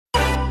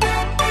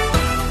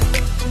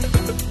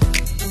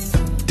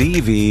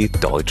DW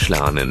Deutsch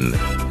lernen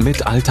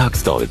mit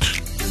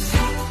Alltagsdeutsch.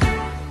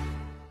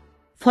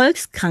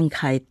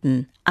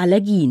 Volkskrankheiten,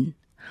 Allergien.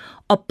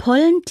 Ob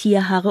Pollen,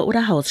 Tierhaare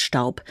oder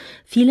Hausstaub,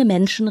 viele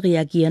Menschen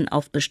reagieren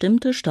auf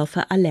bestimmte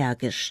Stoffe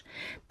allergisch.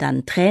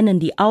 Dann tränen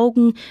die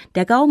Augen,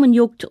 der Gaumen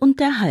juckt und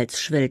der Hals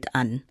schwillt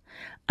an.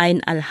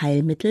 Ein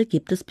Allheilmittel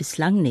gibt es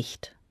bislang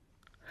nicht.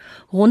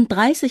 Rund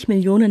 30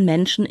 Millionen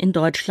Menschen in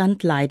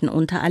Deutschland leiden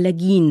unter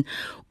Allergien,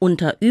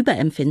 unter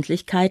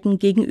Überempfindlichkeiten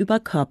gegenüber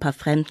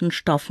körperfremden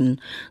Stoffen,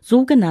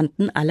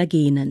 sogenannten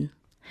Allergenen.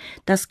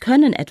 Das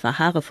können etwa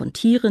Haare von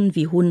Tieren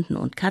wie Hunden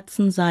und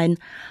Katzen sein,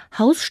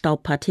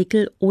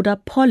 Hausstaubpartikel oder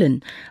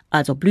Pollen,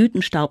 also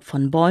Blütenstaub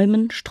von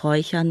Bäumen,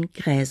 Sträuchern,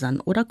 Gräsern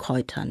oder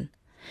Kräutern.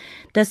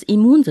 Das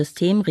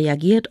Immunsystem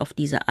reagiert auf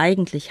diese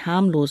eigentlich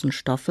harmlosen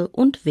Stoffe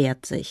und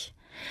wehrt sich.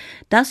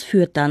 Das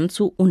führt dann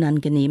zu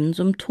unangenehmen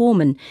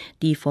Symptomen,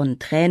 die von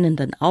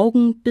tränenden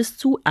Augen bis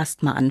zu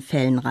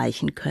Asthmaanfällen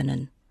reichen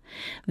können.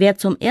 Wer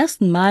zum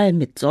ersten Mal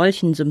mit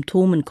solchen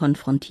Symptomen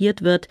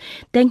konfrontiert wird,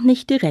 denkt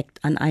nicht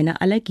direkt an eine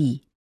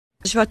Allergie.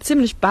 Ich war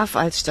ziemlich baff,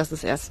 als ich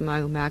das erste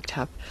Mal gemerkt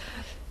habe.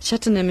 Ich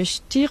hatte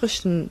nämlich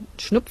tierischen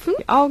Schnupfen,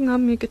 die Augen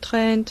haben mir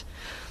getränt.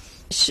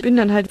 Ich bin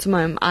dann halt zu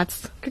meinem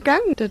Arzt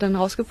gegangen, der dann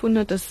herausgefunden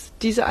hat, dass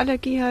diese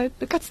Allergie halt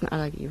eine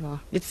Katzenallergie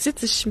war. Jetzt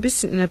sitze ich ein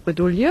bisschen in der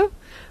Bredouille,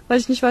 weil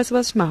ich nicht weiß,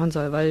 was ich machen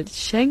soll, weil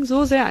ich hänge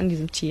so sehr an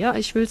diesem Tier,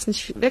 ich will es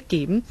nicht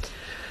weggeben.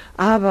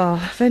 Aber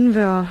wenn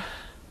wir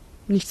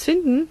nichts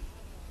finden,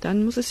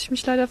 dann muss ich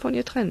mich leider von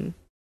ihr trennen.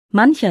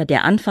 Mancher,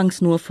 der anfangs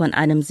nur von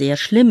einem sehr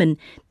schlimmen,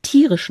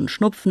 tierischen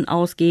Schnupfen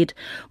ausgeht,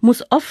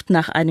 muss oft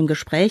nach einem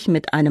Gespräch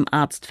mit einem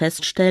Arzt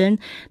feststellen,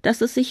 dass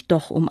es sich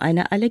doch um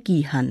eine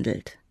Allergie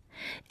handelt.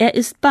 Er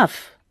ist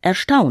baff,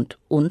 erstaunt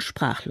und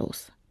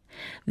sprachlos.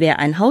 Wer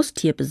ein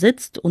Haustier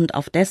besitzt und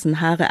auf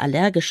dessen Haare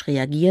allergisch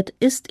reagiert,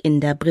 ist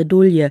in der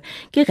Bredouille,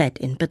 gerät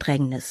in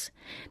Bedrängnis.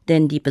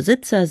 Denn die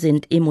Besitzer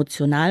sind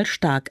emotional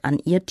stark an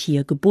ihr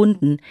Tier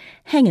gebunden,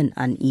 hängen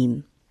an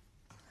ihm.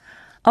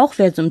 Auch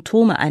wer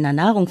Symptome einer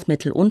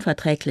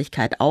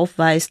Nahrungsmittelunverträglichkeit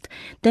aufweist,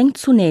 denkt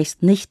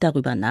zunächst nicht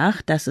darüber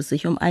nach, dass es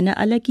sich um eine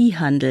Allergie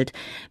handelt,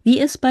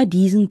 wie es bei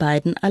diesen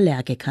beiden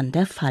Allergikern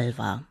der Fall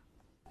war.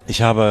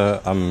 Ich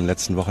habe am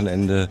letzten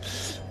Wochenende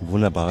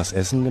wunderbares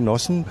Essen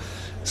genossen.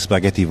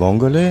 Spaghetti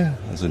Vongole,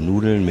 also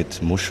Nudeln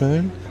mit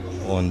Muscheln.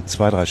 Und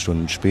 2-3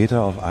 Stunden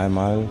später auf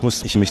einmal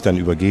musste ich mich dann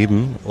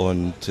übergeben.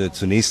 Und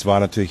zunächst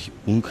war natürlich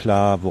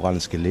unklar, woran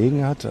es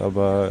gelegen hat.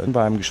 Aber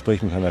bei einem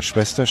Gespräch mit meiner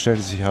Schwester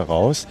stellte sich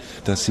heraus,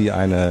 dass sie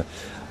eine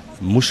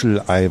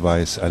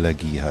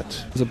Muscheleiweißallergie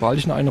hat. Sobald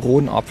ich in einen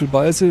rohen Apfel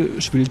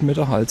beiße, schwillt mir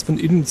der Hals von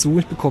innen zu.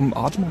 Ich bekomme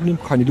Atemprobleme,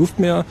 keine Luft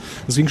mehr.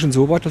 Das ging schon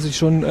so weit, dass ich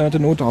schon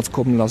den Notarzt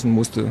kommen lassen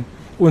musste.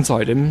 Und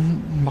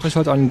seitdem mache ich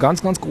halt einen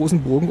ganz, ganz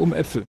großen Bogen um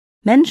Äpfel.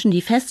 Menschen,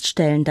 die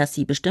feststellen, dass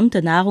sie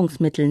bestimmte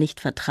Nahrungsmittel nicht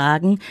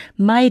vertragen,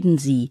 meiden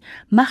sie,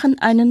 machen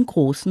einen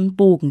großen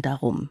Bogen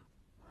darum.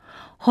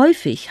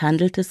 Häufig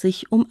handelt es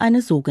sich um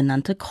eine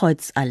sogenannte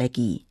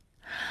Kreuzallergie.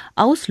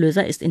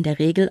 Auslöser ist in der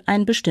Regel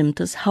ein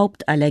bestimmtes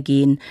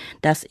Hauptallergen,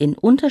 das in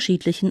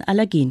unterschiedlichen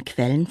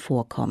Allergenquellen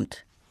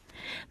vorkommt.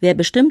 Wer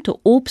bestimmte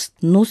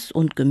Obst-, Nuss-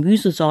 und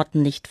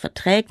Gemüsesorten nicht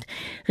verträgt,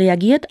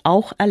 reagiert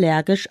auch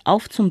allergisch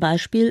auf zum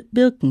Beispiel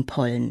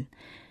Birkenpollen.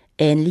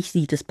 Ähnlich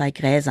sieht es bei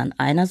Gräsern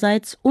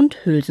einerseits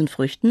und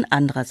Hülsenfrüchten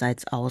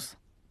andererseits aus.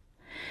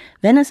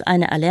 Wenn es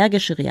eine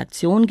allergische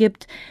Reaktion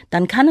gibt,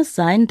 dann kann es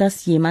sein,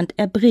 dass jemand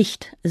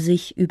erbricht,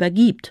 sich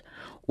übergibt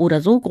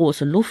oder so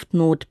große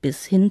Luftnot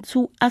bis hin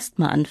zu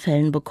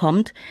Asthmaanfällen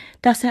bekommt,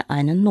 dass er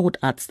einen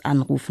Notarzt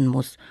anrufen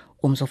muss,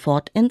 um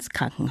sofort ins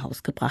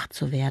Krankenhaus gebracht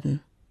zu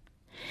werden.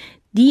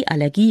 Die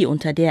Allergie,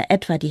 unter der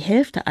etwa die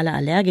Hälfte aller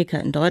Allergiker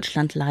in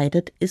Deutschland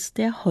leidet, ist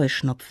der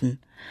Heuschnupfen.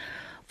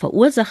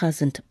 Verursacher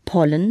sind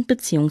Pollen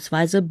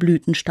bzw.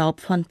 Blütenstaub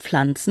von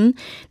Pflanzen,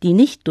 die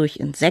nicht durch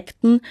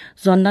Insekten,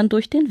 sondern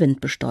durch den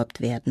Wind bestäubt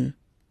werden.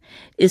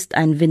 Ist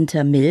ein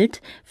Winter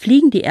mild,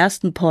 fliegen die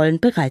ersten Pollen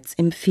bereits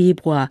im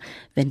Februar,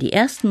 wenn die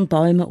ersten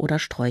Bäume oder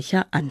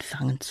Sträucher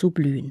anfangen zu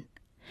blühen.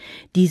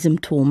 Die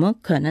Symptome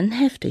können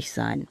heftig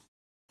sein.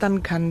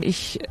 Dann kann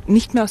ich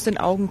nicht mehr aus den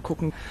Augen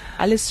gucken.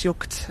 Alles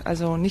juckt,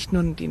 also nicht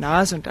nur die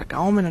Nase und der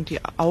Gaumen und die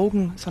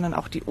Augen, sondern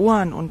auch die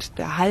Ohren und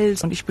der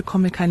Hals. Und ich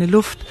bekomme keine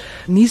Luft.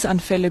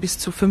 Niesanfälle bis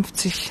zu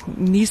 50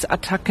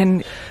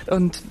 Niesattacken.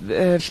 Und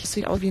ich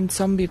sehe aus wie ein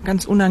Zombie,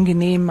 ganz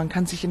unangenehm. Man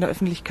kann sich in der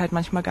Öffentlichkeit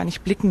manchmal gar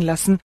nicht blicken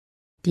lassen.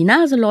 Die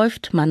Nase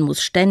läuft, man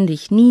muss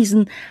ständig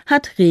niesen,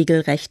 hat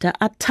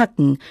regelrechte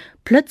Attacken,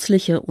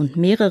 plötzliche und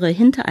mehrere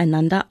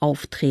hintereinander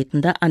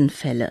auftretende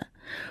Anfälle.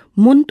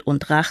 Mund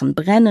und Rachen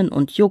brennen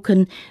und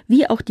jucken,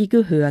 wie auch die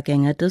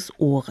Gehörgänge des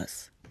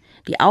Ohres.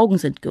 Die Augen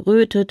sind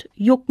gerötet,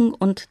 jucken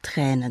und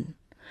tränen.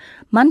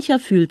 Mancher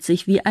fühlt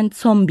sich wie ein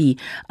Zombie,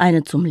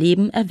 eine zum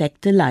Leben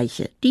erweckte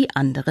Leiche, die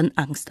anderen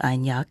Angst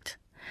einjagt.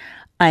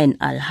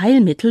 Ein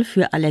Allheilmittel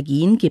für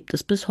Allergien gibt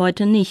es bis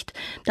heute nicht,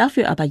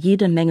 dafür aber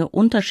jede Menge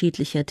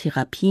unterschiedlicher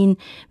Therapien,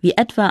 wie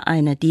etwa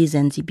eine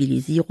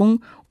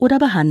Desensibilisierung oder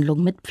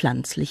Behandlung mit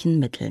pflanzlichen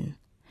Mitteln.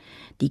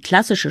 Die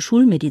klassische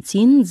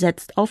Schulmedizin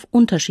setzt auf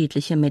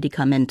unterschiedliche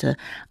Medikamente,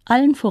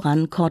 allen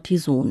voran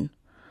Cortison.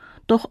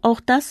 Doch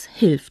auch das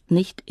hilft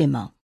nicht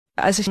immer.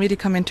 Als ich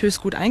medikamentös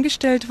gut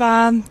eingestellt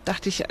war,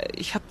 dachte ich,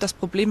 ich habe das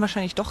Problem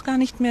wahrscheinlich doch gar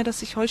nicht mehr,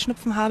 dass ich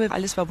Heuschnupfen habe.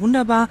 Alles war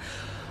wunderbar.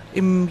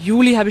 Im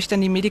Juli habe ich dann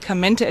die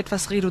Medikamente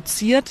etwas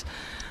reduziert.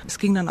 Es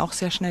ging dann auch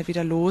sehr schnell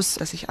wieder los,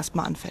 dass ich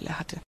Asthmaanfälle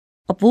hatte.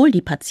 Obwohl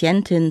die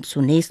Patientin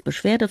zunächst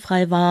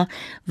beschwerdefrei war,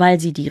 weil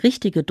sie die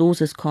richtige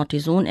Dosis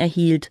Cortison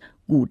erhielt,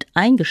 gut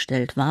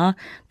eingestellt war,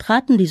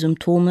 traten die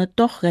Symptome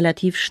doch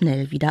relativ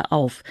schnell wieder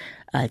auf,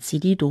 als sie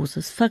die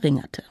Dosis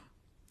verringerte.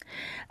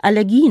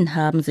 Allergien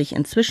haben sich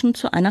inzwischen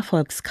zu einer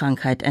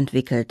Volkskrankheit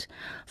entwickelt.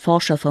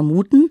 Forscher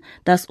vermuten,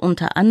 dass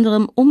unter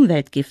anderem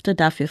Umweltgifte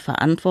dafür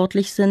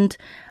verantwortlich sind,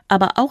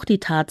 aber auch die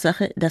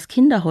Tatsache, dass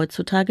Kinder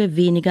heutzutage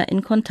weniger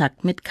in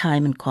Kontakt mit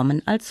Keimen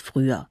kommen als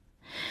früher.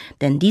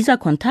 Denn dieser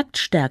Kontakt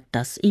stärkt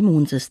das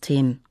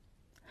Immunsystem.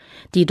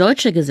 Die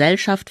Deutsche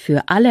Gesellschaft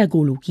für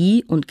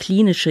Allergologie und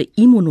klinische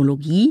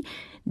Immunologie,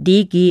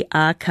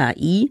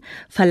 DGAKI,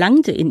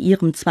 verlangte in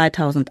ihrem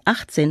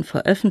 2018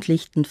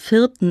 veröffentlichten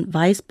 4.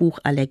 Weißbuch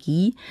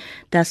Allergie,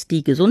 dass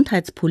die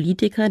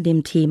Gesundheitspolitiker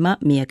dem Thema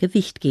mehr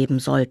Gewicht geben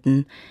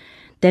sollten.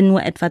 Denn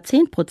nur etwa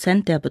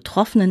 10% der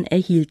Betroffenen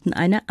erhielten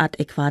eine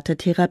adäquate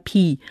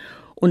Therapie,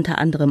 unter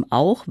anderem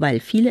auch,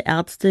 weil viele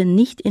Ärzte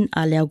nicht in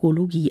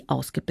Allergologie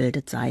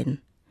ausgebildet seien.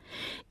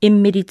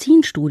 Im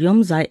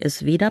Medizinstudium sei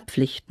es weder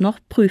Pflicht noch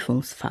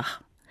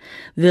Prüfungsfach.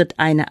 Wird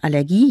eine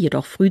Allergie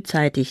jedoch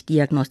frühzeitig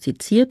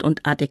diagnostiziert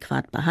und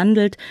adäquat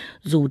behandelt,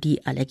 so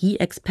die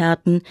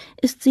Allergieexperten,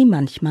 ist sie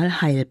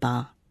manchmal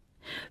heilbar.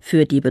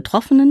 Für die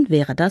Betroffenen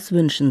wäre das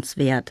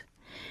wünschenswert.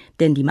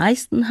 Denn die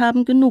meisten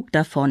haben genug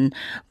davon,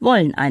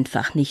 wollen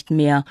einfach nicht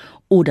mehr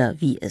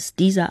oder wie es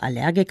dieser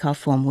Allergiker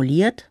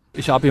formuliert: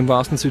 Ich habe im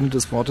wahrsten Sinne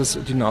des Wortes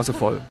die Nase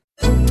voll.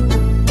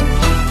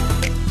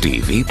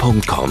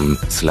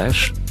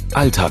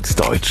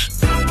 dw.com/alltagsdeutsch